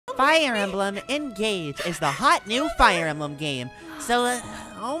Fire Emblem Engage is the hot new Fire Emblem game. So,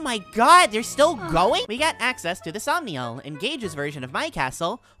 oh my god, they're still going? We got access to the Somnial, Engage's version of my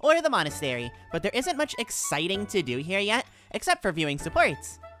castle, or the monastery, but there isn't much exciting to do here yet, except for viewing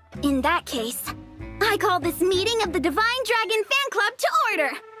supports. In that case, I call this meeting of the Divine Dragon Fan Club to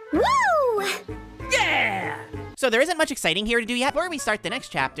order! Woo! Yeah! So there isn't much exciting here to do yet. Before we start the next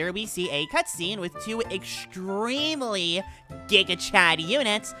chapter, we see a cutscene with two extremely Giga Chad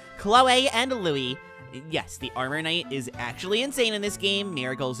units, Chloe and Louis. Yes, the Armor Knight is actually insane in this game.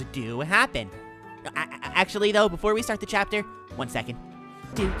 Miracles do happen. Actually, though, before we start the chapter, 1 second.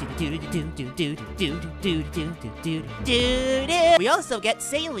 We also get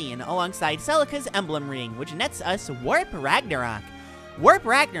Saline alongside Celica's Emblem Ring, which nets us Warp Ragnarok. Warp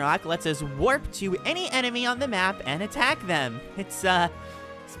Ragnarok lets us warp to any enemy on the map and attack them. It's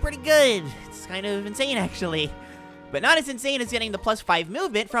pretty good. It's kind of insane, actually. But not as insane as getting the +5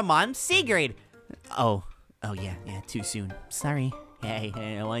 movement from Mom Sigrid. Oh yeah, too soon. Sorry. Hey,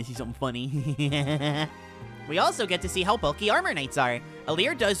 I want to see something funny. We also get to see how bulky Armor Knights are.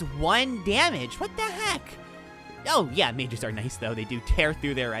 Alir does 1 damage. What the heck? Oh, yeah, mages are nice, though. They do tear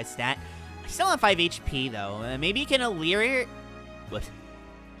through their res stat. I still have 5 HP, though. Maybe you can Alir... What?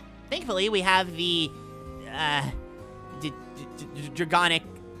 Thankfully, we have the... Dragonic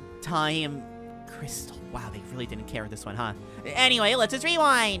Time Crystal. Wow, they really didn't care with this one, huh? Anyway, let's just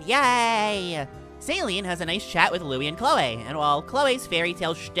rewind. Yay! Saline has a nice chat with Louis and Chloe, and while Chloe's fairy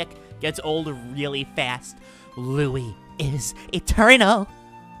tale shtick gets old really fast, Louis is eternal.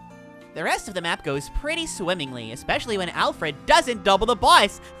 The rest of the map goes pretty swimmingly, especially when Alfred doesn't double the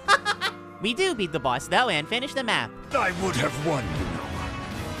boss. We do beat the boss, though, and finish the map. I would have won, you know,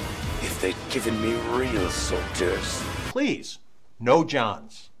 if they'd given me real soldiers. Please, no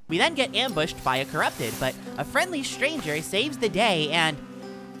Johns. We then get ambushed by a corrupted, but a friendly stranger saves the day, and...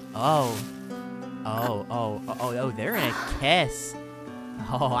 Oh, they're gonna kiss.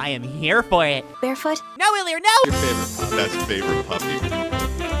 Oh, I am here for it. Barefoot? No, Ilir, no! Your favorite puppy. Best favorite puppy.